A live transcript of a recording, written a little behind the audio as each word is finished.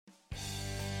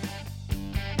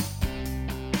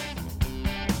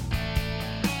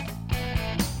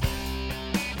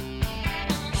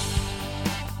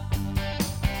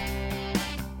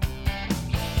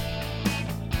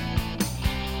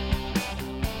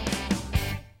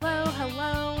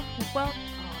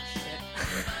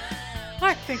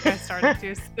I think I started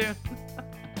too soon.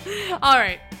 All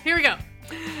right, here we go.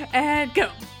 And go.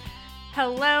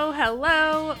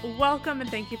 Hello. Welcome and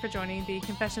thank you for joining the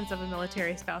Confessions of a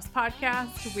Military Spouse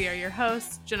podcast. We are your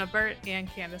hosts, Jenna Burt and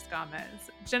Candace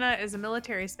Gomez. Jenna is a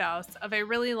military spouse of a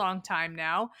really long time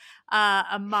now,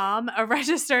 a mom, a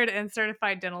registered and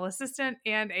certified dental assistant,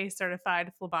 and a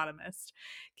certified phlebotomist.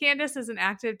 Candace is an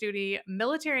active duty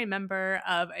military member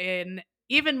of an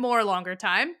even more longer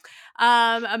time,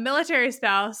 a military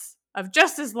spouse of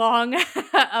just as long,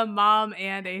 a mom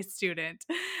and a student.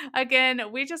 Again,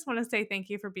 we just want to say thank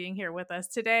you for being here with us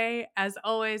today. As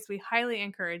always, we highly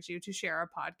encourage you to share our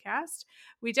podcast.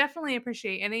 We definitely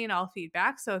appreciate any and all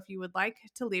feedback. So if you would like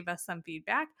to leave us some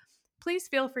feedback, please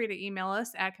feel free to email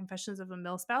us at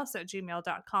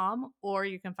confessionsofamilspouse@gmail.com, or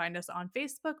you can find us on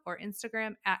Facebook or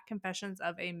Instagram at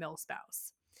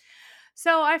confessionsofamilspouse.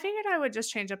 So I figured I would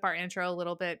just change up our intro a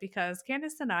little bit because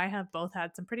Candace and I have both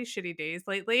had some pretty shitty days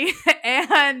lately.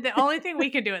 And the only thing we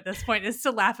can do at this point is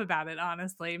to laugh about it,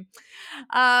 honestly.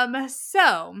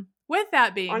 So with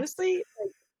that being Honestly,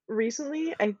 like,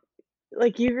 recently,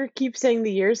 you keep saying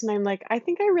the years, and I'm like, I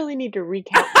think I really need to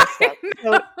recount my stuff.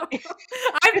 So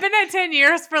I've been at 10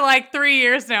 years for like 3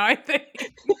 years now, I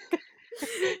think.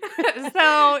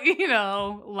 So,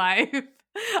 life.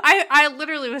 I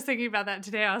literally was thinking about that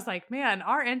today. I was like, man,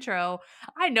 our intro,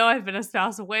 I know I've been a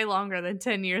spouse way longer than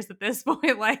 10 years at this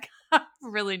point. Like, I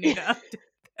really need to update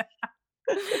that.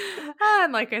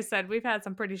 And like I said, we've had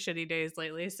some pretty shitty days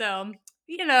lately. So,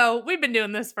 we've been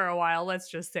doing this for a while.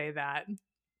 Let's just say that.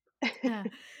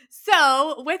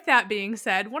 So, with that being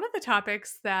said, one of the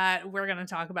topics that we're going to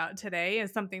talk about today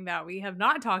is something that we have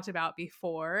not talked about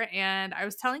before. And I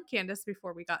was telling Candace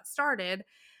before we got started,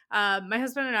 my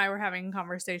husband and I were having a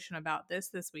conversation about this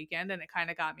weekend, and it kind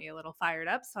of got me a little fired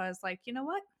up. So I was like, you know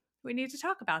what? We need to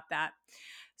talk about that.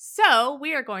 So,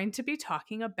 we are going to be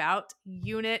talking about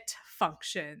unit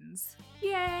functions.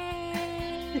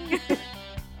 Yay!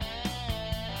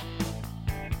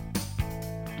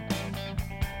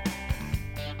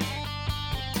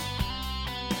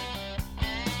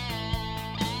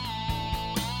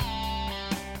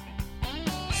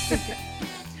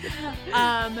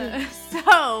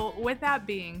 So with that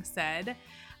being said,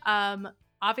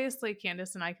 obviously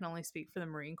Candace and I can only speak for the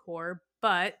Marine Corps,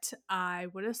 but I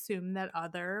would assume that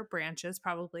other branches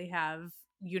probably have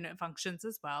unit functions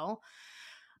as well.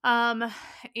 Um,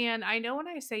 and I know when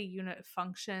I say unit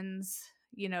functions,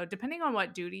 depending on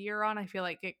what duty you're on, I feel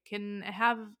like it can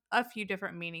have a few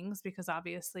different meanings because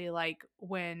obviously, like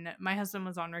when my husband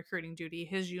was on recruiting duty,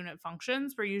 his unit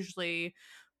functions were usually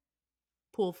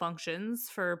pool functions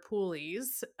for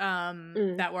poolies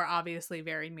Mm. that were obviously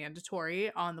very mandatory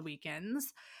on the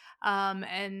weekends.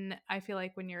 And I feel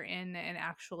like when you're in an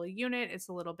actual unit, it's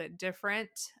a little bit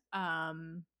different.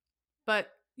 But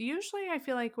usually I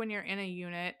feel like when you're in a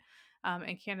unit,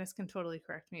 and Candace can totally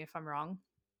correct me if I'm wrong,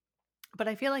 but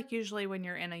I feel like usually when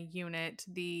you're in a unit,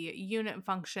 the unit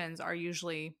functions are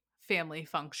usually family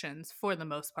functions for the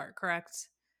most part, correct?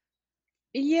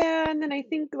 Yeah, and then I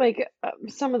think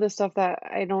some of the stuff that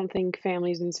I don't think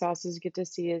families and spouses get to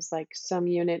see is like some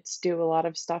units do a lot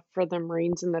of stuff for the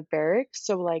Marines in the barracks.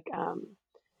 So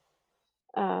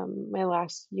my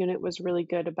last unit was really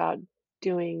good about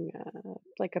doing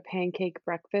like a pancake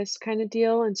breakfast kind of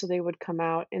deal, and so they would come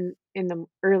out in the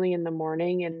early in the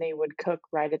morning, and they would cook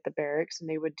right at the barracks, and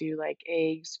they would do like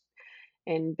eggs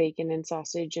and bacon and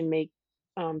sausage and make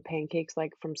pancakes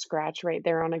like from scratch right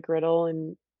there on a griddle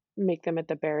and make them at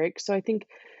the barracks. So I think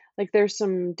like there's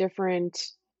some different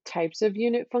types of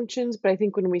unit functions, but I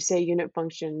think when we say unit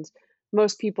functions,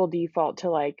 most people default to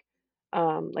like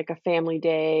a family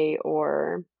day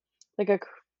or like a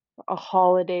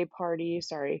holiday party.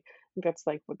 Sorry, I think that's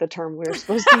like what the term we're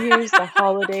supposed to use, the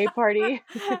holiday party.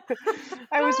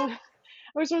 I was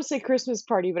I was gonna say Christmas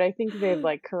party, but I think they've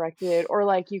like corrected it. Or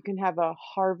like you can have a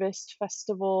harvest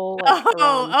festival like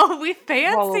Oh, around we fancy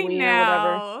Halloween or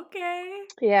whatever. now. Okay.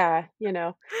 Yeah,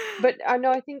 But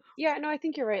no, I think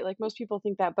you're right. Like most people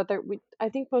think that, but I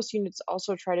think most units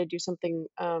also try to do something.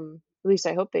 At least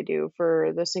I hope they do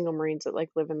for the single Marines that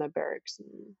like live in the barracks and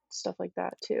stuff like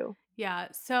that too. Yeah.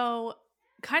 So,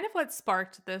 kind of what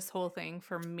sparked this whole thing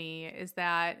for me is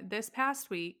that this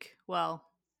past week, well,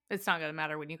 it's not going to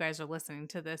matter when you guys are listening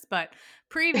to this, but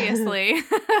previously,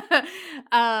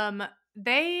 um,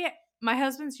 my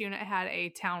husband's unit had a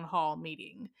town hall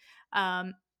meeting.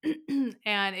 Um,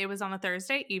 and it was on a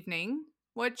Thursday evening,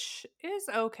 which is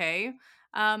okay.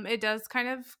 It does kind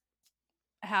of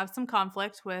have some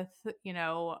conflict with,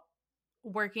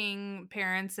 working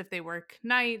parents if they work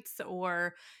nights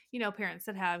or parents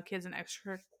that have kids in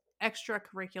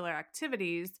extracurricular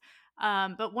activities.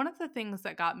 But one of the things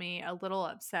that got me a little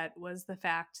upset was the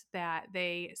fact that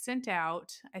they sent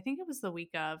out, I think it was the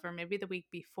week of, or maybe the week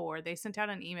before, they sent out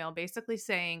an email basically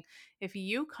saying, if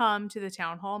you come to the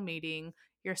town hall meeting,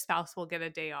 your spouse will get a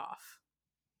day off.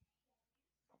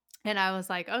 And I was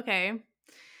like, okay,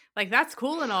 like that's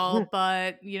cool and all,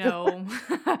 but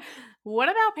what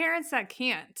about parents that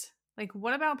can't? Like,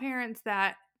 what about parents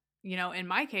that, in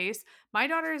my case, my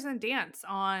daughter is in dance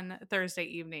on Thursday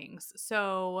evenings.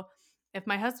 So if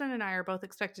my husband and I are both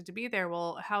expected to be there,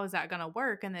 well, how is that going to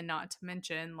work? And then not to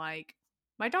mention, like,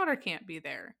 my daughter can't be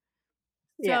there.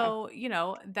 Yeah. So,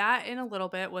 that in a little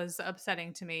bit was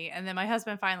upsetting to me. And then my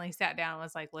husband finally sat down and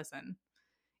was like, listen,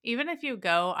 even if you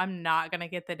go, I'm not going to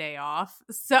get the day off.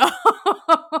 So,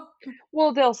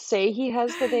 Well, they'll say he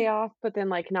has the day off, but then,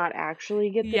 like, not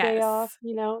actually get the day off, yes.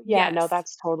 you know? Yeah, no, Yes.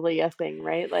 that's totally a thing,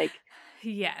 right? Like,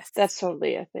 Yes. that's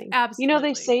totally a thing. You know,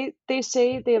 they Absolutely. say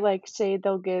they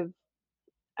they'll give,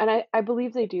 and I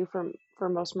believe they do for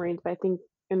most Marines, but I think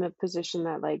in the position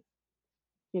that, like,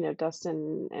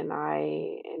 Dustin and I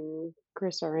and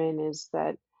Chris are in is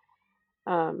that,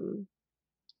 um,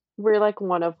 we're, like,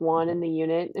 one of one in the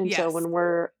unit, and so Yes. when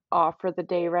we're off for the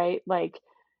day, right, like,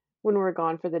 when we're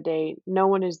gone for the day, no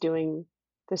one is doing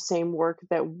the same work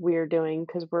that we're doing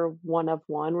because 'cause we're one of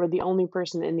one. We're the only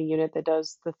person in the unit that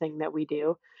does the thing that we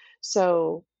do.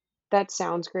 So, that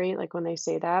sounds great, like, when they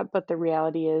say that, but the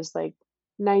reality is, like,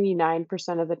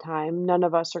 99% of the time, none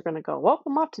of us are gonna go, "Well,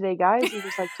 I'm off today, guys," and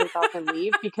just, like, take off and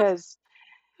leave because,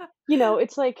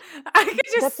 it's like I could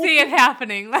just that's like see it the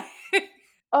happening. Like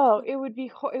oh, it would be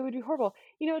horrible.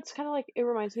 It's kinda like it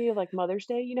reminds me of, like, Mother's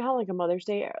Day. You know how, like, a Mother's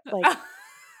Day, like,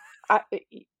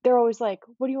 they're always like,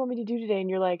 "What do you want me to do today?" And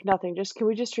you're like, "Nothing. Just can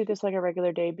we just treat this like a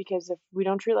regular day? Because if we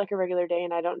don't treat it like a regular day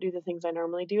and I don't do the things I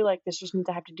normally do, like this just means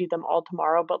I have to do them all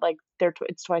tomorrow, but like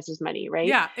it's twice as many, right?"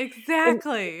 yeah, And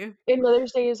exactly.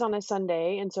 Mother's Day is on a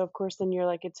Sunday, and so of course then you're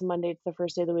like, it's Monday, it's the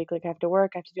first day of the week, like I have to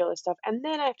work, I have to do all this stuff, and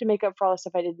then I have to make up for all the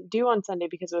stuff I didn't do on Sunday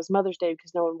because it was Mother's Day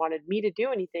because no one wanted me to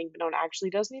do anything, but no one actually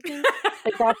does anything.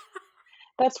 Like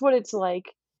that's what it's like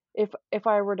if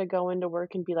I were to go into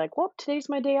work and be like, "Well, today's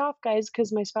my day off, guys,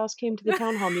 because my spouse came to the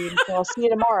town hall meeting, so I'll see you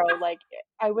tomorrow." Like,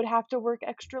 I would have to work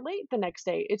extra late the next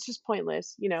day. It's just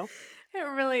pointless, you know? It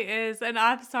really is, and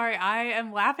I'm sorry, I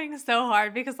am laughing so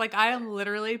hard because, like, I am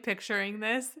literally picturing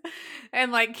this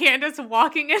and, like, Candace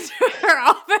walking into her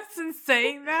office and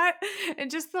saying that, and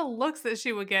just the looks that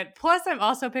she would get. Plus, I'm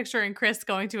also picturing Chris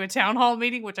going to a town hall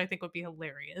meeting, which I think would be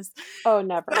hilarious. Oh,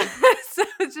 never. So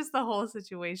it's just the whole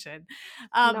situation.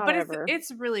 Not But it's ever.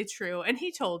 it's really true, and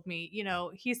he told me,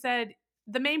 he said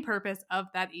the main purpose of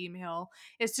that email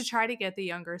is to try to get the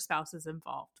younger spouses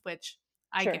involved, which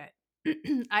I Sure. get.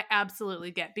 I absolutely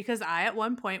get because I at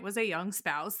one point was a young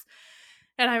spouse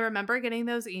and I remember getting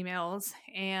those emails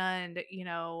and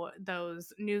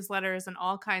those newsletters and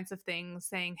all kinds of things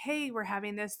saying, "Hey, we're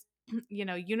having this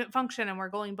unit function and we're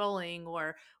going bowling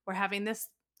or we're having this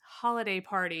holiday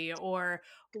party or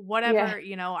Yeah. whatever."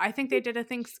 I think they did a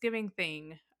Thanksgiving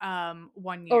thing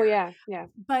one Oh, year. yeah, yeah.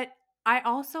 But I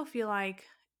also feel like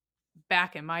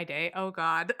back in my day, oh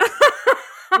god.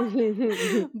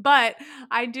 But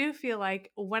I do feel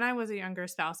like when I was a younger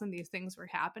spouse and these things were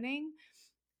happening,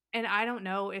 and I don't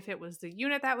know if it was the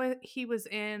unit that he was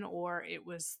in or it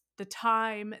was the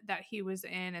time that he was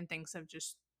in and things have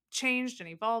just changed and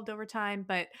evolved over time,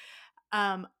 but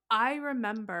I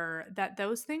remember that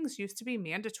those things used to be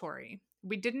mandatory.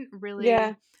 We didn't Yeah,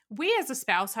 really we as a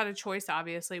spouse had a choice,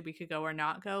 obviously, we could go or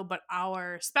not go, but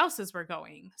our spouses were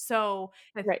going. So,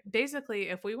 right, basically,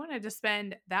 if we wanted to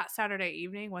spend that Saturday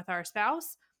evening with our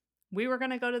spouse, we were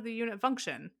going to go to the unit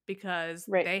function because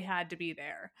right. they had to be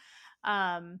there.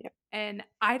 Um, Yep. and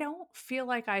I don't feel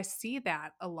like I see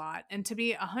that a lot. And to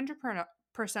be 100%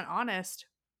 honest,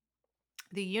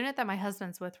 the unit that my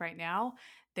husband's with right now,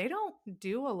 they don't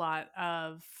do a lot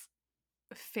of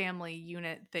family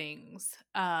unit things,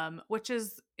 which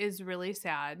is really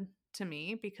sad to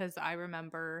me because I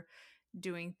remember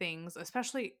doing things,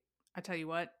 especially. I tell you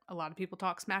what, a lot of people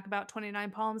talk smack about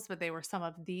 29 Palms, but they were some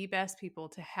of the best people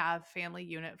to have family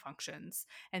unit functions,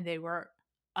 and they were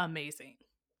amazing.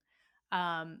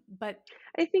 But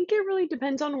I think it really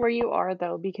depends on where you are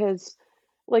though, because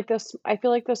like this, I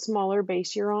feel like the smaller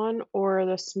base you're on or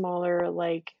the smaller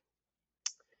like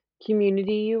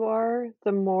community you are,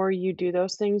 the more you do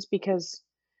those things because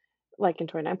like in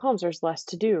 29 Palms, there's less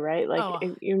to do, right? Like oh,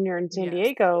 when you're in San yes.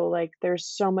 Diego, like there's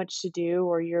so much to do,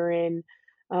 or you're in,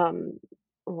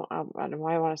 well, I don't know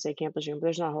why I want to say Camp Lejeune, but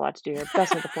there's not a whole lot to do here. But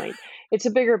that's not the point. It's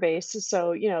a bigger base,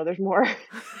 so there's more,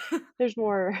 there's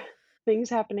more. things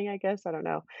happening, I guess. I don't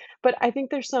know. But I think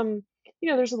there's some,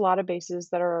 there's a lot of bases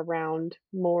that are around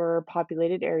more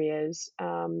populated areas.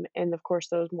 And of course,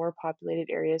 those more populated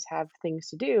areas have things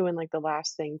to do. And like the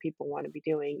last thing people want to be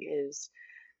doing is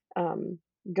um,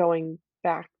 going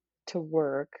back to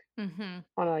work Mhm.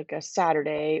 on like a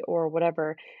Saturday or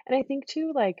whatever. And I think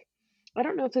too, like, I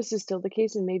don't know if this is still the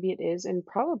case, and maybe it is, and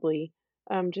probably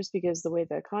just because the way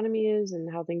the economy is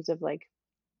and how things have like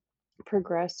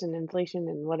progressed and inflation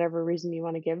and whatever reason you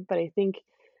want to give. But I think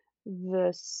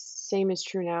the same is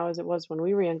true now as it was when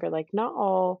we were younger. Like, not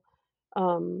all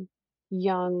um,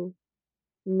 young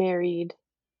married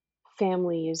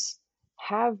families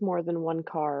have more than one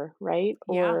car, right?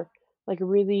 Yeah. Or like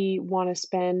really want to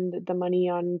spend the money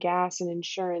on gas and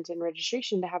insurance and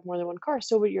registration to have more than one car.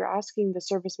 So what you're asking the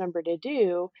service member to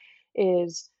do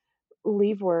is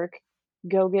leave work,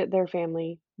 go get their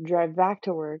family, drive back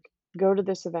to work, go to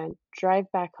this event,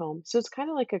 drive back home. So it's kind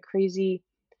of like a crazy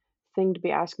thing to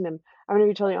be asking them. I'm gonna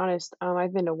be totally honest.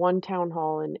 I've been to one town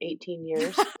hall in 18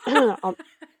 years.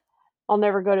 I'll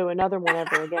never go to another one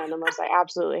ever again unless I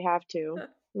absolutely have to.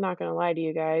 I'm not gonna lie to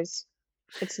you guys.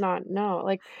 It's not no,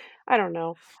 like, I don't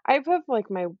know. I have, like,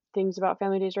 my things about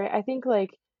family days, right? I think, like,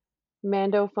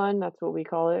 Mando fun, that's what we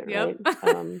call it, Yep.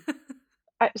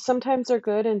 right? Sometimes they're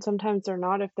good and sometimes they're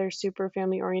not. If they're super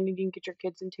family oriented, you can get your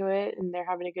kids into it and they're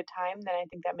having a good time, then I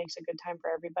think that makes a good time for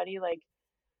everybody. Like,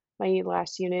 my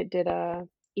last unit did a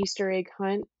Easter egg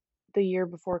hunt the year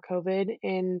before COVID,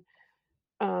 and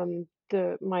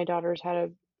the my daughters had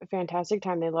a fantastic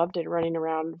time. They loved it running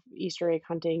around Easter egg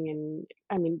hunting, and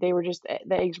I mean, they were just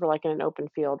the eggs were like in an open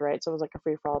field, right? So it was like a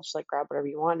free for all, just like grab whatever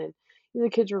you want. And the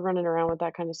kids were running around with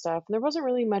that kind of stuff, and there wasn't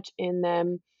really much in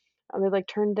them. They like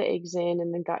turned the eggs in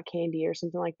and then got candy or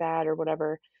something like that or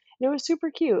whatever. And it was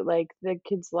super cute. Like the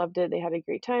kids loved it. They had a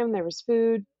great time. There was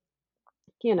food,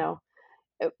 you know,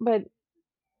 but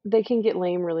they can get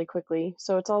lame really quickly.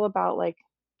 So it's all about like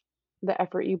the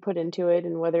effort you put into it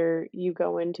and whether you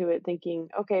go into it thinking,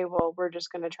 okay, well, we're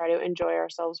just going to try to enjoy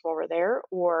ourselves while we're there,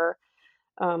 or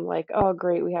like, oh,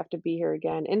 great, we have to be here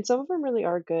again. And some of them really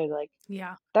are good. Like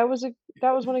Yeah. that was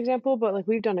one example, but like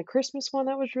we've done a Christmas one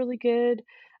that was really good.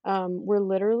 We're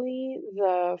literally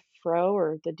the Fro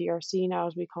or the DRC now,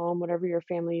 as we call them, whatever your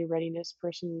family readiness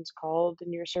person's called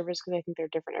in your service, because I think they're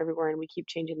different everywhere, and we keep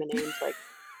changing the names like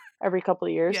every couple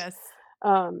of years. Yes.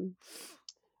 Um,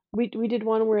 we did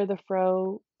one where the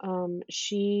Fro,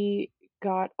 she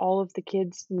got all of the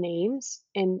kids' names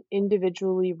and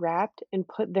individually wrapped and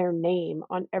put their name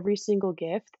on every single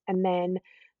gift, and then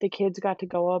the kids got to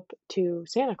go up to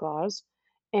Santa Claus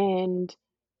and,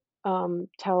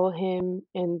 tell him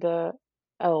and the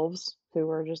elves, who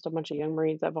were just a bunch of young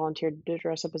Marines that volunteered to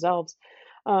dress up as elves,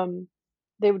 um,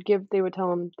 they would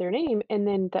tell him their name, and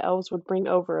then the elves would bring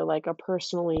over, like, a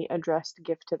personally addressed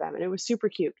gift to them, and it was super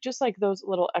cute, just like those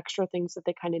little extra things that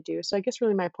they kinda do. So I guess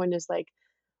really my point is, like,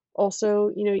 also,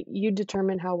 you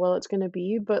determine how well it's gonna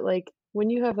be, but, like,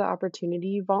 when you have the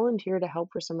opportunity, volunteer to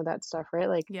help for some of that stuff, right?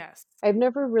 Like, Yes. I've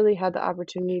never really had the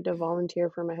opportunity to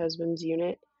volunteer for my husband's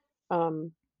unit,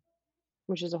 um,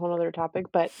 which is a whole other topic,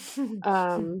 but,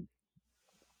 um,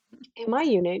 in my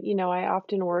unit, I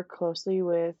often work closely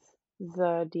with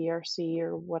the DRC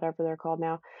or whatever they're called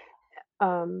now,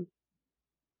 um,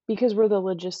 because we're the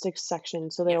logistics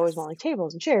section, so they always Yes. want, like,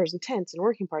 tables and chairs and tents and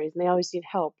working parties, and they always need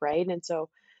help, right? And so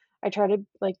I try to,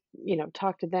 like,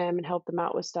 talk to them and help them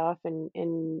out with stuff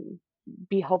and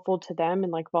be helpful to them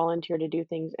and, like, volunteer to do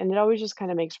things, and it always just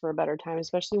kinda makes for a better time,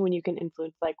 especially when you can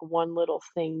influence, like, one little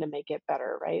thing to make it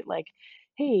better, right? Like,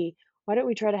 "Hey, why don't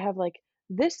we try to have, like,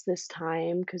 this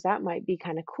time? Because that might be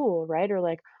kinda cool," right? Or,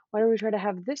 like, "Why don't we try to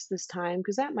have this time?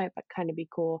 Because that might kinda be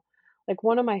cool." Like,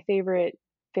 one of my favorite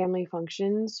family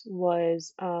functions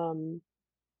was,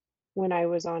 when I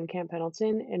was on Camp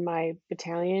Pendleton and my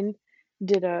battalion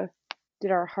did a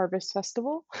did our harvest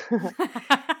festival.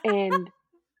 And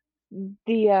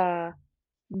the, uh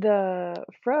the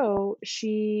Fro,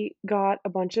 she got a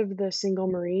bunch of the single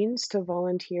Marines to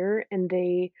volunteer, and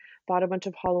they bought a bunch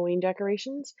of Halloween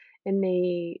decorations, and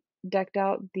they decked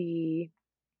out the,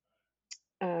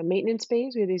 maintenance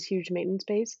bays. We had these huge maintenance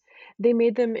bays. They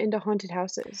made them into haunted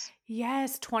houses.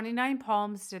 Yes, 29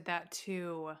 Palms did that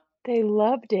too. They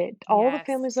loved it. All the Yes.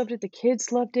 families loved it, the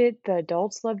kids loved it, the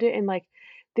adults loved it, and, like,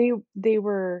 they they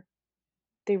were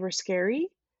they were scary,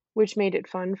 which made it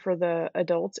fun for the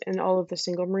adults and all of the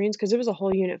single Marines because it was a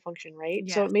whole unit function, right?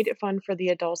 So it Yes. made it fun for the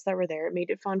adults that were there. It made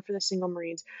it fun for the single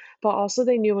Marines, but also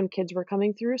they knew when kids were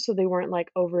coming through, so they weren't like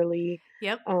overly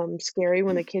Yep. scary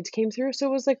when the kids came through. So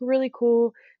it was like really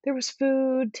cool. There was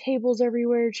food, tables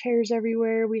everywhere, chairs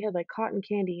everywhere. We had like cotton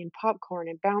candy and popcorn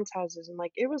and bounce houses, and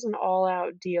like it was an all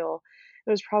out deal. It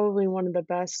was probably one of the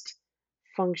best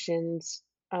functions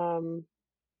um,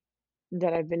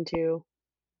 that I've been to.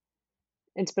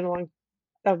 It's been a long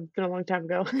That been a long time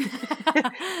ago.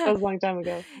 That was a long time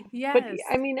ago. But, Yes,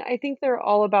 I mean, I think they're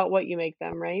all about what you make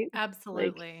them, right? Like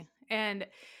absolutely. And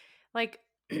like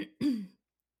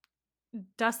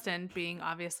Dustin being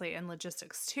obviously in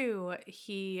logistics too,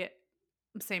 he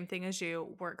same thing as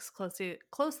you works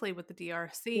closely with the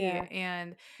DRC, yeah,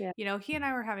 and yeah. he and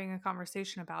I were having a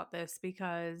conversation about this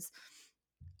because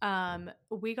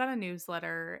we got a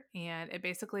newsletter and it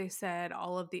basically said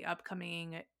all of the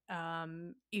upcoming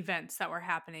events that were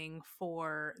happening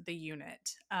for the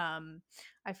unit.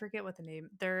 I forget what the name.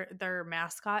 Their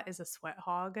mascot is a sweat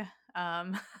hog.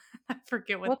 I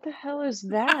forget what. What the hell is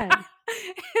that?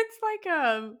 It's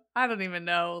like I don't even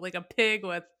know, like a pig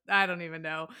with I don't even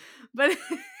know. But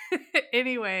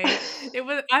anyway, it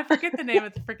was I forget the name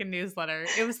of the freaking newsletter.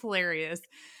 It was hilarious.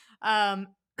 Um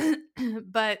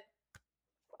but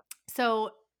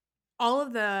so all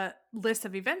of the list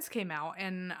of events came out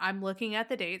and I'm looking at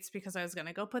the dates because I was going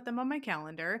to go put them on my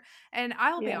calendar. And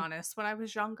I'll be Yeah. honest, when I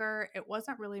was younger, it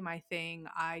wasn't really my thing.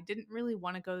 I didn't really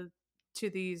want to go to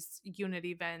these unit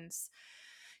events.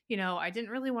 I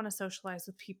didn't really want to socialize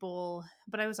with people,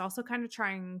 but I was also kind of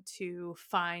trying to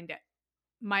find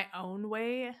my own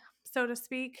way, so to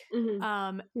speak. Mhm.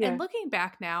 And Yeah. looking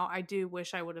back now, I do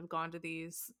wish I would have gone to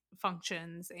these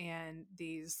functions and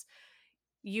these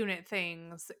unit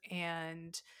things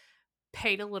and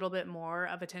paid a little bit more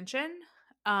of attention.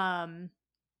 Um,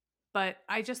 but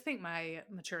I just think my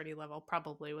maturity level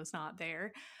probably was not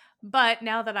there. But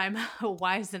now that I'm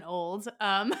wise and old,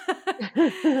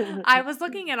 I was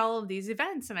looking at all of these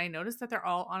events and I noticed that they're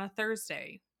all on a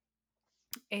Thursday.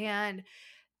 And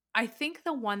I think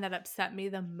the one that upset me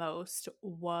the most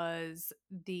was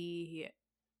the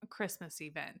Christmas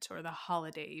event or the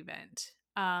holiday event,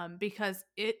 because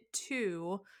it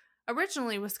too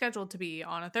originally was scheduled to be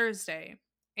on a Thursday.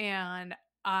 And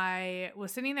I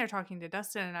was sitting there talking to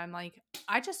Dustin, and I'm like,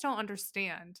 I just don't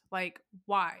understand. Like,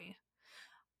 why?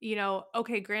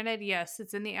 Okay, granted, yes,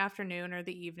 it's in the afternoon or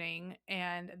the evening,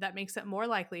 and that makes it more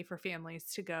likely for families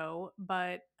to go.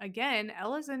 But again,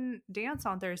 Ella's in dance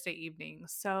on Thursday evening.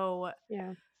 So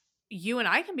Yeah. you and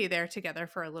I can be there together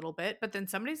for a little bit, but then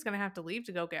somebody's going to have to leave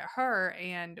to go get her.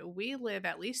 And we live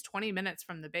at least 20 minutes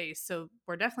from the base. So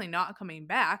we're definitely not coming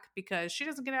back because she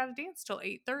doesn't get out of dance till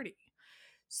 8:30.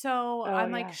 So Oh,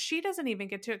 I'm like, yeah. she doesn't even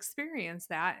get to experience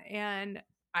that. And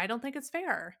I don't think it's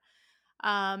fair.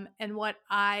 And what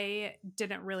I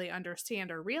didn't really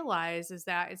understand or realize is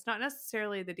that it's not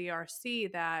necessarily the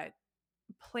DRC that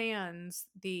plans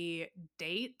the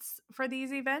dates for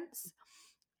these events.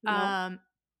 Nope. Um,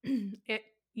 it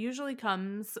usually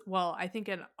comes, well, I think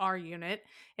in our unit,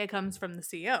 it comes from the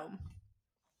CO.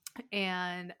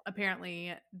 And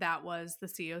apparently that was the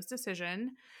CO's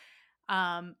decision.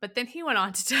 But then he went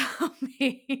on to tell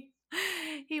me,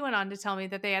 he went on to tell me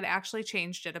that they had actually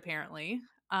changed it apparently.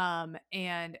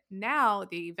 And now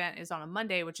the event is on a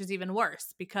Monday, which is even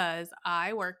worse because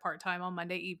I work part time on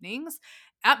Monday evenings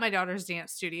at my daughter's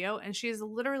dance studio, and she's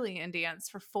literally in dance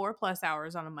for 4+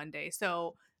 hours on a Monday.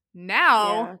 So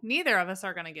now Yeah. neither of us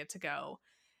are going to get to go.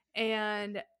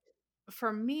 And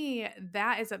for me,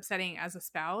 that is upsetting as a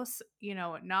spouse.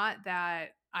 Not that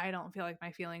I don't feel like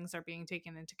my feelings are being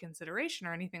taken into consideration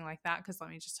or anything like that. Because let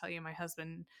me just tell you, my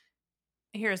husband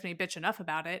hears me bitch enough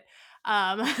about it.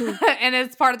 And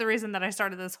it's part of the reason that I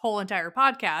started this whole entire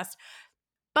podcast.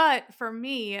 But for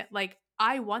me, like,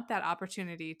 I want that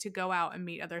opportunity to go out and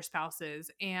meet other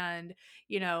spouses and,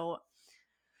 you know,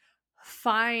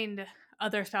 find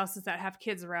other spouses that have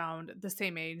kids around the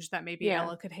same age that maybe Yeah.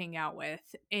 Ella could hang out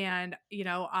with. And,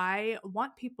 I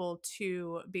want people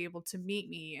to be able to meet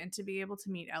me and to be able to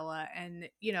meet Ella. And,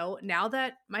 now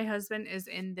that my husband is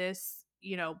in this,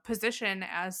 position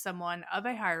as someone of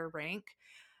a higher rank,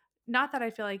 not that I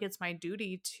feel like it's my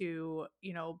duty to,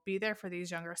 be there for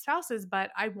these younger spouses, but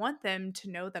I want them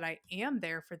to know that I am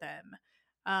there for them.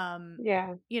 Um,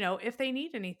 Yeah. if they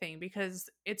need anything because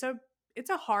it's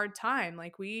a hard time.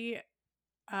 Like we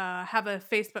have a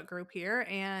Facebook group here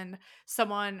and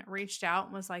someone reached out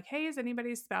and was like, "Hey, is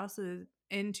anybody's spouse is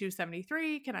in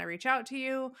 273? Can I reach out to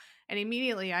you?" And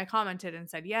immediately I commented and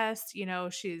said, "Yes,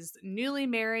 she's newly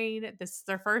married. This is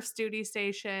their first duty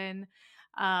station."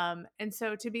 And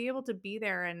so to be able to be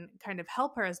there and kind of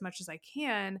help her as much as I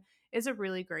can is a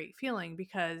really great feeling,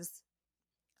 because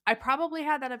I probably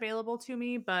had that available to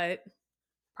me, but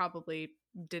probably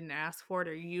didn't ask for it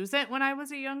or use it when I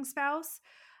was a young spouse.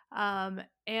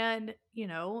 And,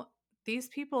 these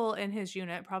people in his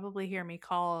unit probably hear me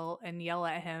call and yell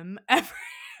at him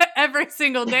every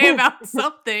single day about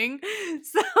something.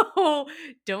 So,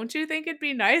 don't you think it'd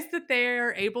be nice that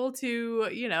they're able to,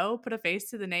 put a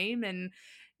face to the name and,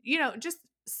 just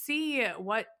see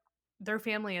what their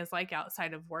family is like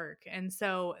outside of work? And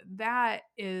so that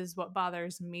is what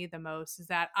bothers me the most, is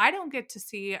that I don't get to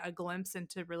see a glimpse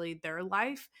into really their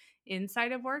life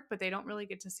inside of work, but they don't really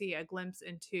get to see a glimpse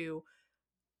into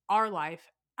our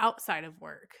life outside of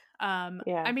work. I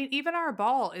Yeah. mean, even our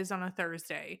ball is on a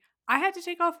Thursday. I had to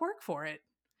take off work for it,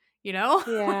 you know?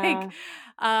 Like,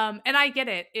 Yeah. and I get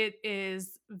it. It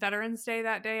is Veterans Day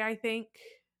that day, I think.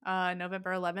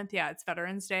 November 11th. Yeah, it's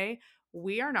Veterans Day.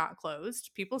 We are not closed.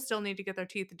 People still need to get their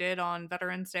teeth did on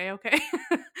Veterans Day, okay?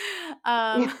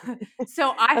 Yeah. um,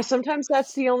 so I Sometimes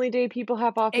that's the only day people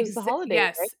have off is the holidays,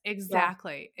 right? yes, Yeah.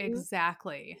 exactly. Mhm,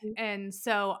 Exactly. mhm. And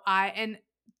so and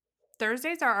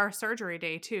Thursdays are our surgery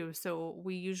day too. So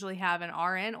we usually have an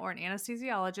RN or an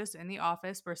anesthesiologist in the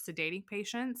office. We're sedating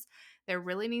patients. There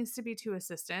really needs to be two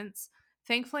assistants.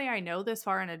 Thankfully, I know this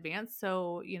far in advance,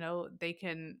 so they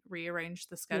can rearrange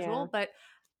the Yeah. schedule. But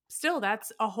still,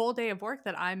 that's a whole day of work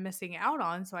that I'm missing out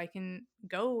on, so I can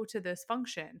go to this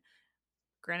function.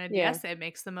 Granted, Yeah. yes, it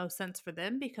makes the most sense for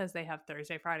them because they have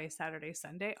Thursday, Friday, Saturday,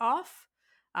 Sunday off.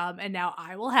 And now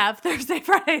I will have Thursday,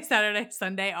 Friday, Saturday,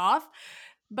 Sunday off.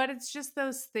 But it's just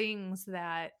those things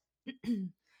that,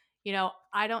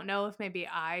 I don't know if maybe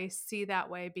I see that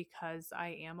way because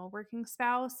I am a working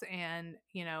spouse and,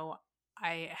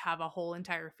 I have a whole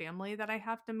entire family that I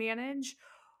have to manage,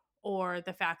 or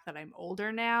the fact that I'm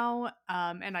older now,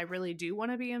 and I really do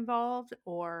want to be involved,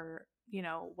 or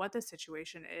what the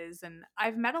situation is. And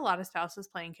I've met a lot of spouses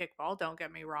playing kickball, don't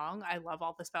get me wrong. I love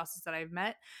all the spouses that I've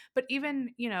met, but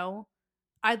even,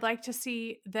 I'd like to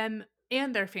see them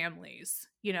and their families.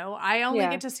 I only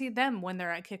Yeah. get to see them when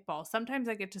they're at kickball. Sometimes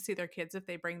I get to see their kids if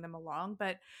they bring them along,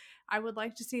 but I would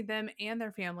like to see them and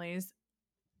their families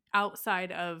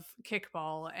outside of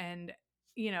kickball and,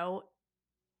 you know,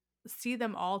 see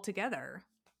them all together.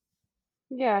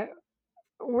 Yeah.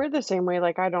 We're the same way.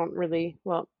 Like, I don't really,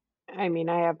 well, I mean,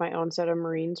 I have my own set of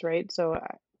Marines, right? So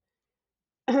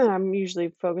I'm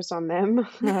usually focused on them,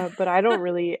 but I don't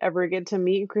really ever get to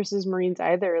meet Chris's Marines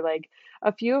either. Like,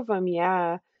 a few of them,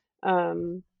 yeah.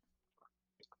 Um,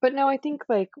 but no, I think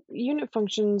like unit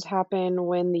functions happen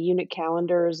when the unit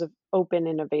calendar is open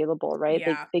and available, right?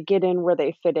 They Yeah. they get in where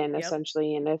they fit in Yep.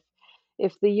 essentially. And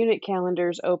if the unit calendar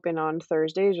is open on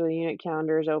Thursdays or the unit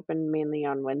calendar is open mainly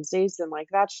on Wednesdays, then like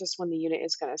that's just when the unit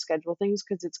is going to schedule things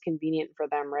because it's convenient for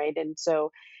them, right? And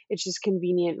so it's just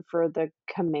convenient for the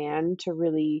command to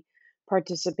really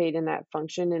participate in that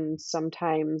function. And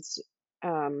sometimes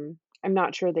I'm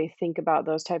not sure they think about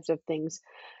those types of things.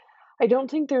 I don't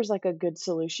think there's like a good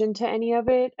solution to any of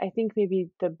it. I think maybe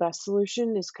the best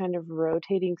solution is kind of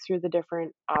rotating through the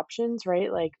different options,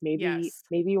 right? Like maybe Yes.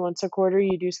 maybe once a quarter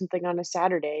you do something on a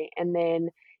Saturday and then,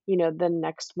 the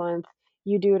next month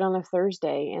you do it on a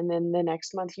Thursday and then the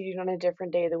next month you do it on a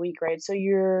different day of the week, right? So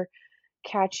you're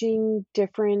catching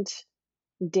different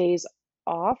days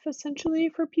off essentially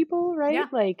for people, right? Yeah.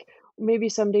 Like maybe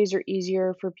some days are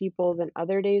easier for people than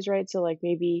other days, right? So like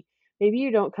maybe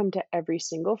you don't come to every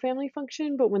single family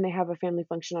function, but when they have a family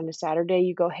function on a Saturday,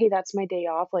 you go, "Hey, that's my day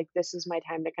off. Like this is my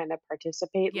time to kind of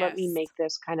participate. Let me Yes. make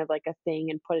this kind of like a thing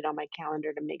and put it on my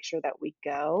calendar to make sure that we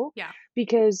go." Yeah.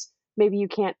 Because maybe you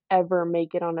can't ever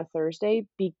make it on a Thursday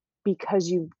because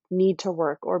you need to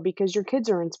work or because your kids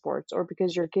are in sports or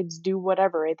because your kids do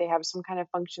whatever, right? They have some kind of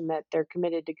function that they're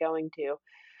committed to going to.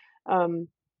 Um,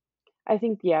 I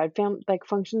think, yeah, I found like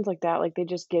functions like that, like they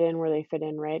just get in where they fit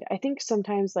in, right? I think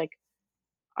sometimes like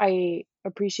I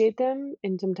appreciate them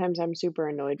and sometimes I'm super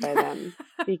annoyed by them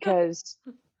because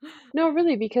no,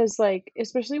 really, because like,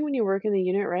 especially when you work in the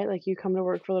unit, right? Like you come to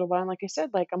work for a little while. And like I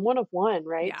said, like I'm one of one,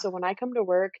 right? Yeah. So when I come to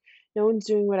work, no one's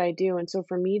doing what I do. And so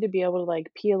for me to be able to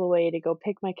like peel away to go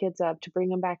pick my kids up to bring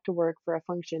them back to work for a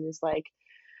function is like,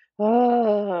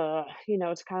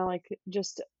 it's kind of like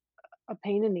just a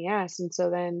pain in the ass. And so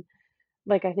then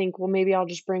like I think, well, maybe I'll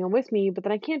just bring them with me, but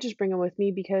then I can't just bring them with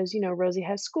me because, Rosie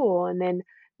has school and then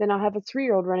I'll have a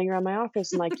 3-year-old running around my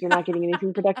office and like you're not getting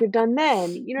anything productive done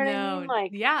then. You know what I mean?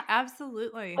 No. Yeah,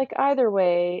 absolutely. Like either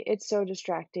way, it's so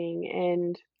distracting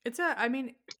and I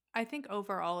mean, I think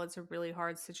overall it's a really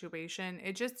hard situation.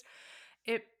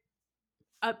 It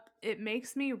It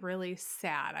makes me really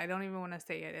sad. I don't even wanna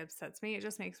say it upsets me, it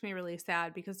just makes me really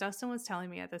sad because Dustin was telling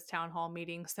me at this town hall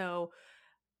meeting, so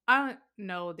I don't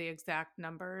know the exact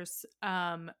numbers,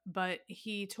 but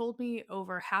he told me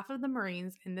over half of the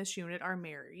Marines in this unit are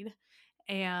married,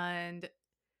 and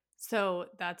so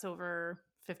that's over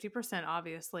 50%,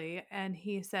 obviously. And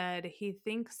he said he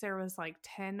thinks there was like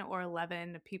 10 or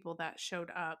 11 people that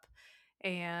showed up.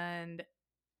 And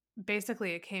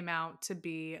basically, it came out to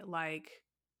be like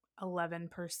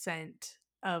 11%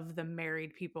 of the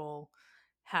married people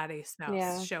had a spouse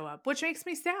Yeah. show up, which makes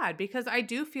me sad because I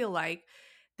do feel like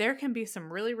there can be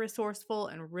some really resourceful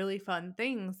and really fun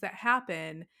things that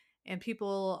happen, and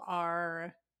people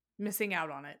are missing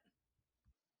out on it.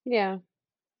 Yeah.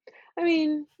 I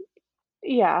mean,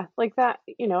 yeah, like that,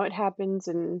 it happens,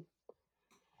 and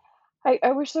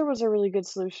I wish there was a really good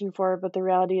solution for it, but the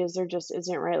reality is there just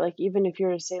isn't, right? Like, even if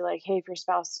you're to say, like, hey,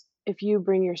 if you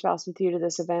bring your spouse with you to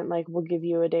this event, like, we'll give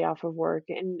you a day off of work.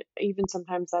 And even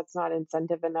sometimes that's not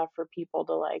incentive enough for people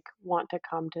to, like, want to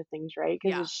come to things, right?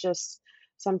 Because Yeah. it's just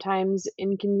sometimes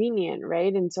inconvenient,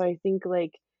 right? And so I think,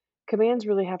 like, commands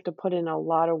really have to put in a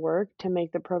lot of work to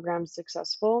make the program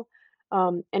successful.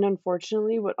 And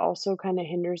unfortunately, what also kind of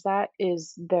hinders that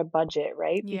is the budget,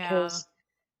 right? Yeah. Because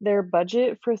their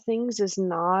budget for things is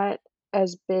not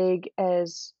as big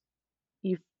as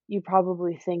you you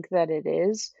probably think that it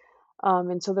is.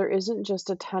 And so there isn't just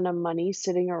a ton of money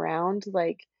sitting around,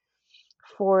 like,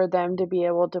 for them to be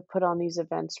able to put on these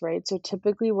events, right? So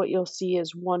typically what you'll see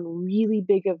is one really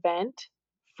big event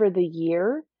for the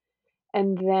year,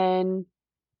 and then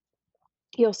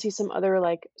you'll see some other,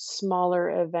 like, smaller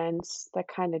events that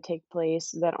kind of take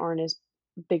place that aren't as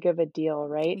big of a deal,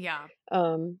 right? Yeah.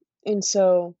 And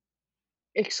so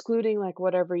excluding, like,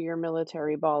 whatever your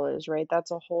military ball is, right? That's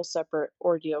a whole separate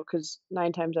ordeal because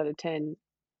 9 times out of 10,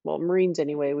 well, Marines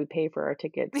anyway, we pay for our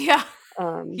tickets. Yeah.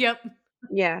 Um, Yep.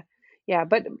 yeah, yeah,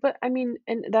 but I mean,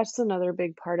 and that's another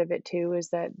big part of it too, is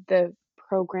that the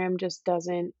program just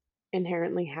doesn't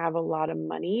inherently have a lot of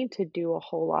money to do a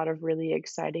whole lot of really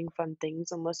exciting, fun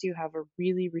things unless you have a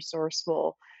really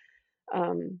resourceful,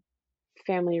 um,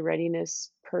 family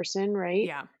readiness person, right?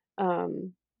 Yeah.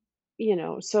 Um,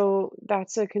 so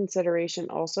that's a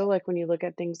consideration also, like, when you look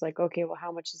at things like, okay, well,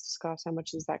 how much does this cost? How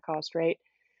much does that cost, right?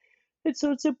 And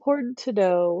so it's important to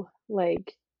know,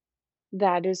 like,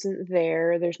 that isn't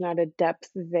there. There's not a depth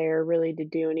there really to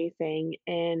do anything.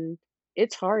 And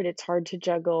it's hard. It's hard to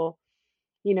juggle,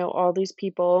 all these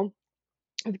people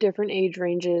of different age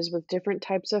ranges, with different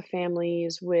types of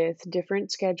families, with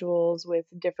different schedules, with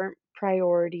different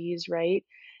priorities, right?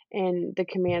 And the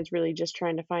command's really just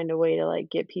trying to find a way to, like,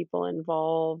 get people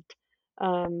involved.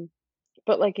 Um,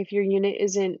 but, like, if your unit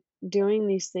isn't doing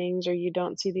these things or you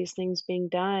don't see these things being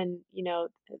done,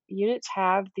 units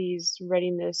have these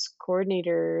readiness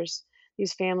coordinators,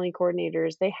 these family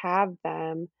coordinators, they have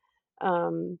them.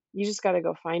 You just gotta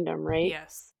go find them, right?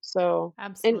 Yes. So, and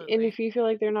Absolutely. if you feel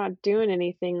like they're not doing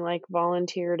anything, like,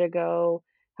 volunteer to go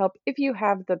help if you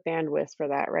have the bandwidth for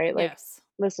that, right? Like, Yes.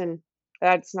 listen,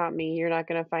 that's not me. You're not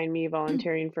gonna find me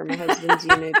volunteering for my husband's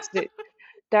units.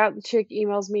 That chick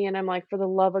emails me and I'm like, "For the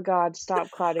love of God,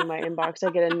 stop clouding my inbox.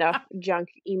 I get enough junk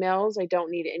emails. I don't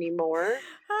need any more."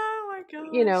 Oh my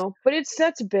gosh. But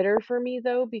that's bitter for me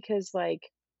though, because,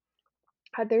 like,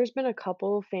 there's been a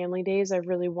couple of family days I've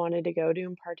really wanted to go to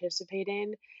and participate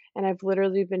in, and I've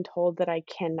literally been told that I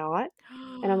cannot.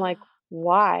 And I'm like,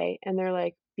 "Why?" And they're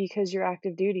like, "Because you're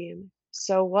active duty." And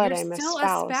so what? You're I'm a still a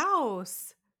spouse.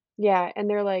 spouse. Yeah, and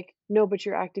they're like, "No, but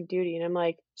you're active duty." And I'm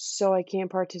like, "So I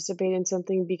can't participate in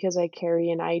something because I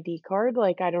carry an ID card?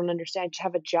 Like, I don't understand. I just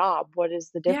have a job. What is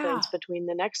the Yeah. difference between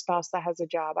the next spouse that has a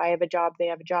job? I have a job, they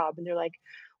have a job." And they're like,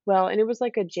 "Well," and it was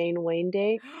like a Jane Wayne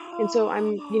day. And so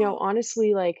I'm,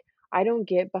 honestly, like, I don't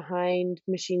get behind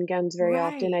machine guns very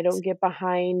often. I don't Right. get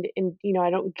behind, and, I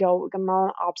don't go, I'm not on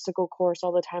an obstacle course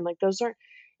all the time. Like, those aren't,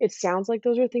 it sounds like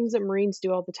those are things that Marines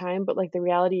do all the time, but, like, the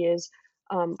reality is,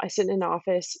 I sit in an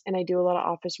office and I do a lot of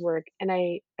office work, and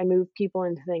I move people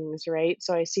and things, right?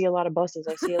 So I see a lot of buses,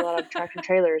 I see a lot of tractor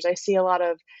trailers, I see a lot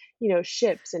of,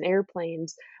 ships and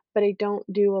airplanes, but I don't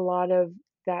do a lot of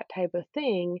that type of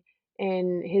thing.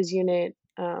 And his unit,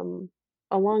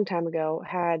 a long time ago,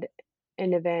 had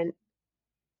an event,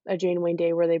 a Jane Wayne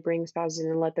Day, where they bring spouses in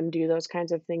and let them do those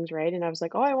kinds of things, right? And I was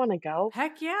like, "Oh, I want to go.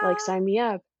 Heck Like, yeah. sign me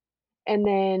up." And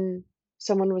then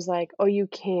someone was like, "Oh, you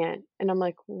can't." And I'm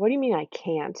like, "What do you mean I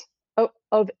can't?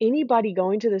 Of anybody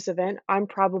going to this event, I'm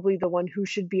probably the one who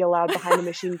should be allowed behind a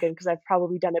machine gun because I've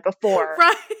probably done it before."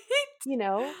 Right? You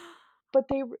know? But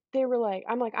they were like,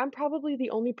 I'm like, "I'm probably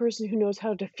the only person who knows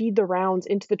how to feed the rounds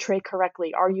into the tray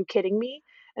correctly. Are you kidding me?"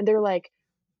 And they're like,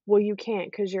 "Well, you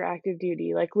can't because 'cause you're active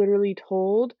duty." Like, literally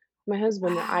told my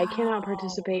husband that I cannot Wow.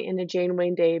 participate in a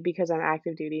Janeway Day because I'm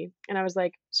active duty, and I was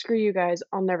like, "Screw you guys,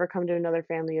 I'll never come to another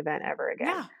family event ever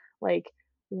again." Yeah. Like,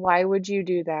 why would you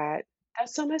do that?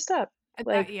 That's so messed up. That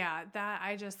Like, yeah, that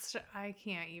I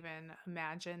can't even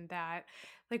imagine that.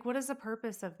 Like, what is the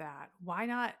purpose of that? Why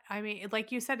not? I mean,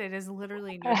 like you said, it is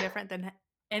literally no different than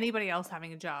anybody else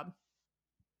having a job.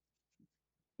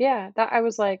 yeah, that I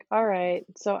was like, "Alright."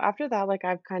 So after that, like,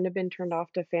 I've kind of been turned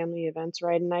off to family events,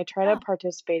 right? And I try to Yeah.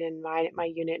 participate in my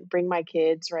unit, bring my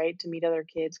kids, right, to meet other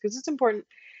kids because it's important.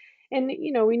 And,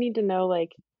 we need to know,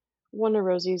 like, one of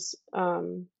Rosie's,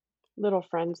 little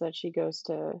friends that she goes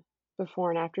to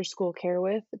before and after school care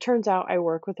with, it turns out I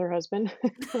work with her husband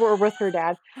or with her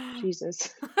dad.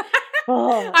 Jesus.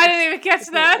 Oh, I it's didn't even catch it's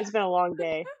been that. it's been a long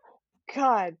day.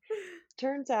 God.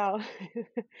 Turns out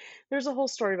there's a whole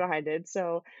story behind it,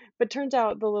 so but turns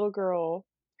out the little girl,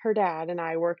 her dad and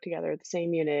I work together at the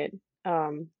same unit,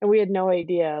 and we had no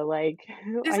idea, like,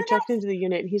 I Isn't checked that into the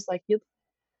unit and he's like, "You"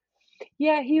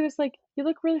 Yeah, he was like, "You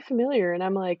look really familiar," and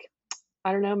I'm like,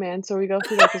 "I don't know, man." So we go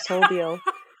through, like, this whole deal,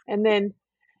 and then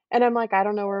and I'm like, "I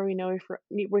don't know where we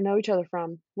know each other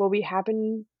from." Well, we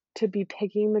happen to be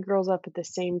picking the girls up at the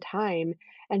same time,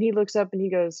 and he looks up and he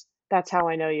goes, "That's how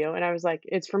I know you." And I was like,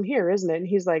 "It's from here, isn't it?" And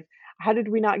he's like, "How did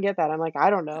we not get that?" I'm like, "I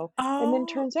don't know." And then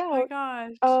Oh my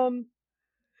gosh. um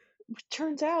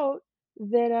turns out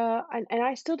that, and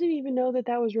I still didn't even know that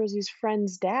that was Rosie's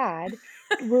friend's dad.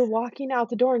 We're walking out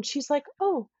the door and she's like,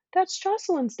 "Oh, that's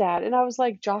Jocelyn's dad." And I was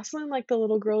like, "Jocelyn, like the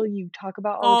little girl you talk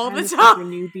about all the All time the that's like time. your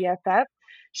new BFF?"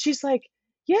 She's like,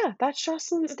 "Yeah, that's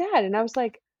Jocelyn's dad." And I was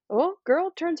like, "Oh,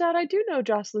 girl, turns out I do know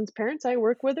Jocelyn's parents. I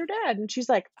work with her dad." And she's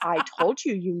like, "I told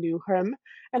you you knew him."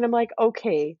 And I'm like,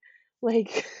 "Okay."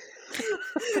 Like,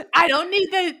 I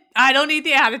don't need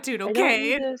the attitude, I don't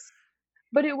need okay? this.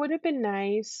 But it would have been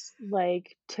nice,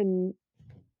 like,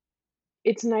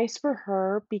 it's nice for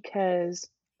her because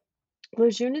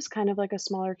Lejeune is kind of like a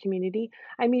smaller community.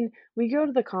 I mean, we go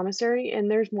to the commissary and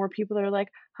there's more people that are like,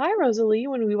 "Hi, Rosalie."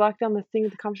 When we walk down the thing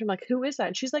at the commissary, I'm like, "Who is that?"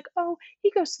 And she's like, "Oh,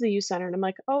 he goes to the youth center." And I'm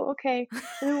like, "Oh, okay."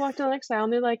 And then we walk down the next aisle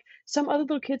and they're like, some other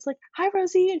little kid's like, "Hi,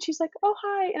 Rosie." And she's like, "Oh,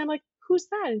 hi." And I'm like, "Who's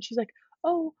that?" And she's like,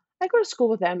 "Oh, I go to school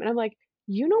with them." And I'm like,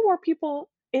 "You know more people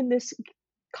in this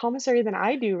commissary than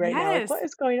I do right now. Like, Yes. what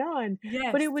is going on?"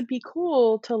 But Yes. it would be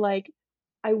cool to like,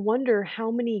 I wonder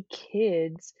how many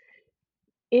kids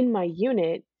in my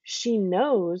unit she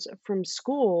knows from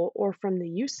school or from the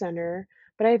youth center,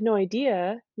 but I have no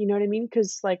idea, you know what I mean?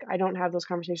 Because like, I don't have those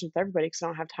conversations with everybody because I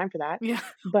don't have time for that. Yeah.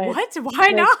 But, What? Why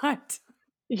like, not?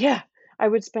 yeah, I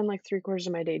would spend, like, 3/4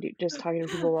 of my day just talking to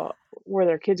people about where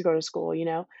their kids go to school, you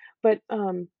know? But,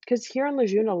 because here in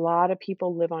Lejeune, a lot of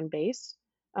people live on base,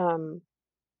 um,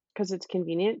 because it's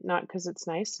convenient, not because it's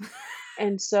nice.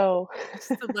 And so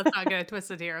Just let's not get it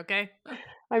twisted here, okay?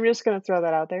 I'm just gonna throw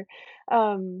that out there.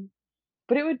 Um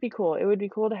But it would be cool. It would be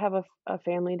cool to have a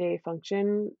family day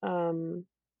function,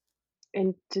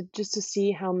 and to just to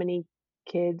see how many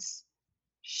kids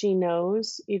she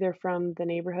knows, either from the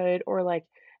neighborhood or, like,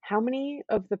 how many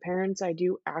of the parents I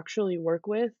do actually work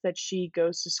with that she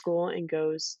goes to school and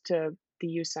goes to the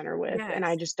youth center with, and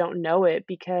I Yes. just don't know it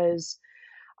because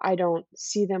I don't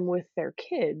see them with their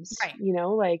kids, Right.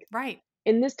 Like, Right.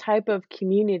 in this type of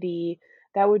community,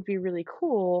 that would be really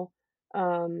cool,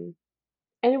 um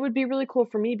and it would be really cool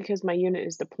for me because my unit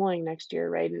is deploying next year,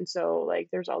 right? And so, like,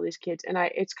 there's all these kids, and I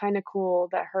it's kinda cool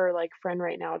that her, like, friend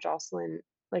right now, Jocelyn,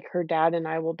 like, her dad and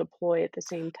I will deploy at the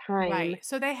same time, Right.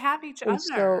 So they have each and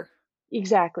so other.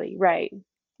 exactly, right,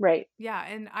 right. Yeah,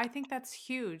 and I think that's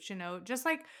huge, just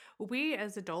like we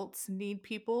as adults need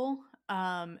people,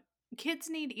 kids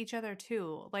need each other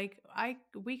too. Like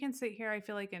we can sit here, I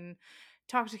feel like, and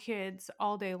talk to kids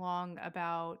all day long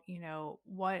about,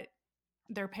 what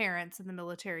their parents in the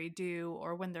military do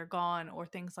or when they're gone or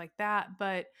things like that,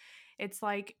 but it's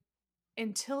like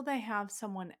until they have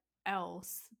someone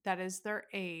else that is their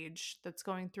age that's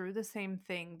going through the same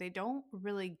thing, they don't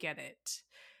really get it.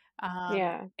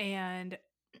 Yeah, And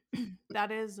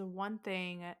that is one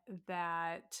thing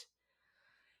that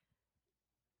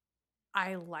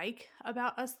I like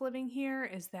about us living here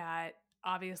is that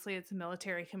obviously it's a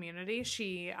military community.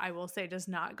 She, I will say, does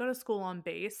not go to school on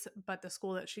base, but the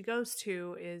school that she goes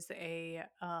to is a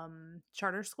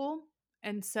charter school.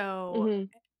 And so mhm,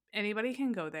 anybody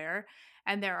can go there.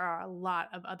 And there are a lot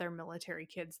of other military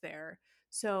kids there.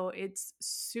 So it's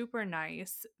super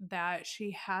nice that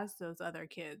she has those other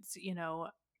kids.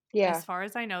 yeah. As far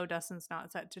as I know, Dustin's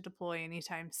not set to deploy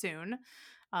anytime soon.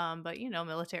 But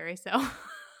military, so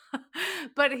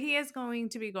but he is going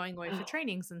to be going away for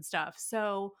trainings and stuff.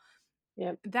 So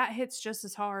Yep. that hits just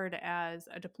as hard as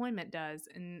a deployment does.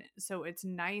 And so it's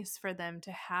nice for them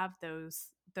to have those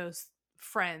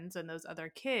friends and those other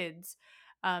kids,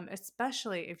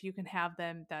 especially if you can have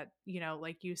them that,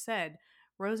 like you said,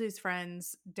 Rosie's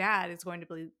friend's dad is going to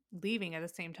be leaving at the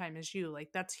same time as you. Like,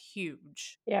 that's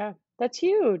huge. Yeah, that's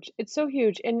huge. It's so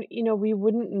huge. And, we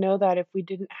wouldn't know that if we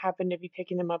didn't happen to be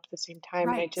picking them up at the same time.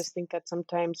 And I Right. just think that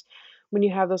sometimes when you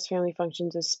have those family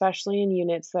functions, especially in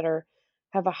units that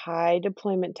have a high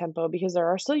deployment tempo, because there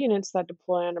are still units that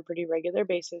deploy on a pretty regular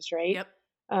basis, right? Yep.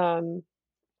 Um,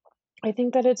 I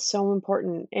think that it's so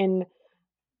important. And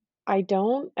I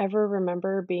don't ever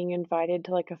remember being invited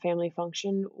to like a family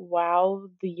function while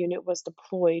the unit was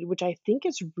deployed, which I think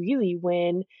is really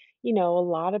when, a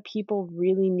lot of people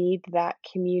really need that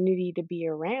community to be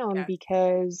around Yes.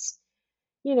 because,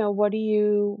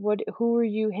 who are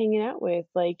you hanging out with?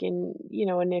 Like, and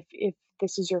if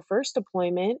this is your first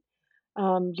deployment,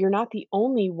 you're not the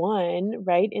only one,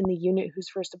 right, in the unit whose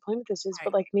first deployment this is,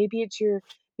 but Right. like maybe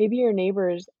your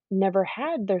neighbors never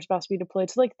had their spouse be deployed.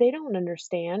 So like they don't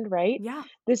understand, right? Yeah.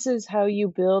 This is how you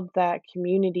build that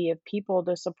community of people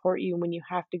to support you when you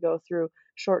have to go through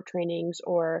short trainings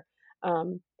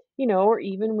um, or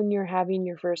even when you're having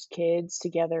your first kids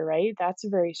together, right? That's a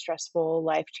very stressful,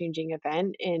 life-changing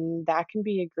event, and that can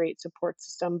be a great support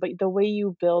system. But the way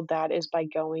you build that is by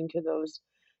going to those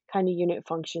kind of unit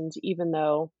functions, even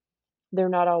though they're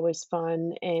not always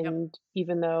fun. Yep. And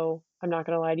even though I'm not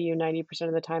going to lie to you, 90%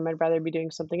 of the time, I'd rather be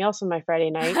doing something else on my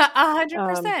Friday night. A hundred Um,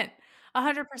 percent.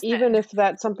 100%. even if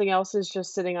that something else is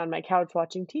just sitting on my couch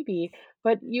watching TV,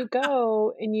 but you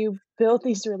go and you build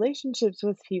these relationships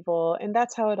with people, and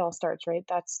that's how it all starts, right?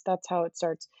 That's how it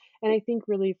starts. And I think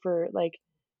really for like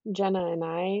Jenna and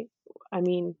I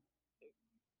mean,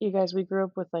 you guys, we grew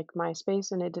up with like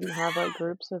MySpace and it didn't have like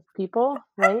groups of people,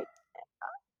 right?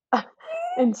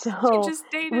 And She so just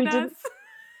dated we us. didn't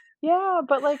yeah,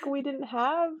 but, like, we didn't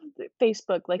have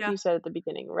Facebook, like Yeah. you said at the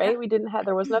beginning, Yeah. right?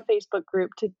 There wasn't a Facebook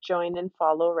group to join and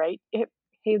follow, right?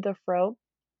 Hey, the Fro,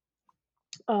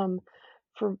 um,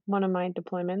 for one of my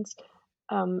deployments,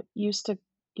 used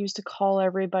to call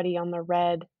everybody on the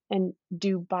red and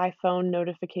do by phone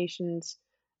notifications,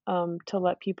 to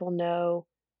let people know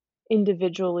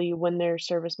individually when their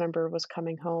service member was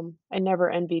coming home. I never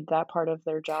envied that part of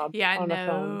their job Yeah, on a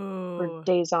phone for no.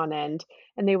 days on end.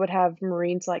 And they would have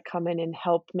Marines like come in and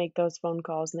help make those phone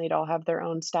calls, and they'd all have their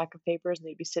own stack of papers, and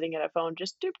they'd be sitting at a phone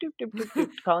just doop doop doop doop doop,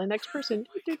 calling the next person.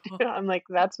 Oh Doop, my doop, doop. I'm like,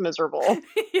 that's miserable. god.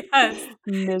 Yes. Yes.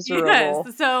 Miserable.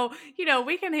 So,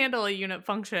 we can handle a unit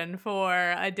function for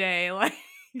a day, like,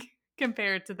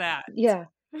 compared to that. Yeah,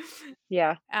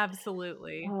 yeah.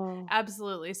 Absolutely. Oh,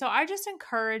 Absolutely. So I just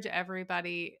encourage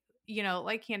everybody,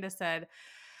 like Candace said,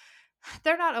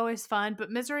 they're not always fun, but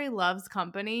misery loves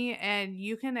company, and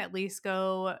you can at least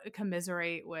go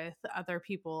commiserate with other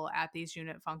people at these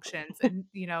unit functions and,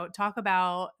 talk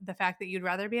about the fact that you'd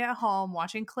rather be at home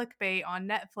watching clickbait on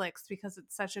Netflix because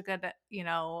it's such a good,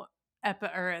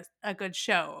 or a good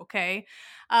show, okay?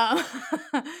 Um,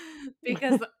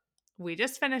 because we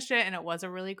just finished it and it was a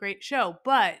really great show,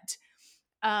 but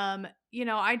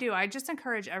I just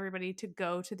encourage everybody to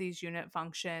go to these unit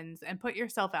functions and put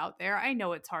yourself out there. I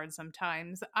know it's hard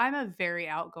sometimes. I'm a very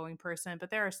outgoing person, but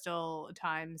there are still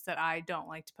times that I don't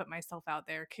like to put myself out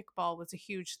there. Kickball was a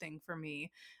huge thing for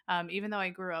me. Even though I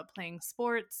grew up playing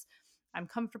sports, I'm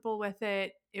comfortable with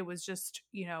it. It was just,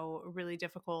 really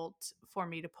difficult for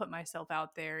me to put myself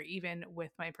out there, even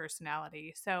with my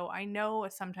personality. So I know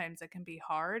sometimes it can be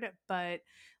hard, but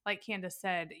like Candace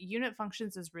said, unit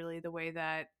functions is really the way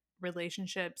that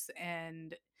relationships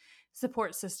and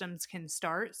support systems can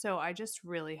start. So I just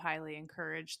really highly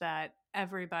encourage that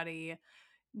everybody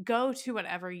go to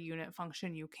whatever unit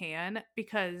function you can,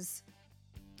 because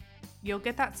you'll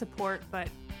get that support, but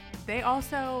they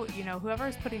also, whoever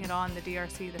is putting it on, the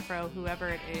DRC, the Fro, whoever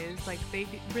it is, like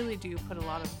really do put a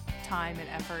lot of time and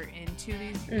effort into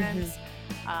these mhm. events.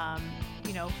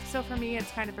 So for me,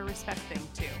 it's kind of a respect thing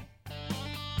too.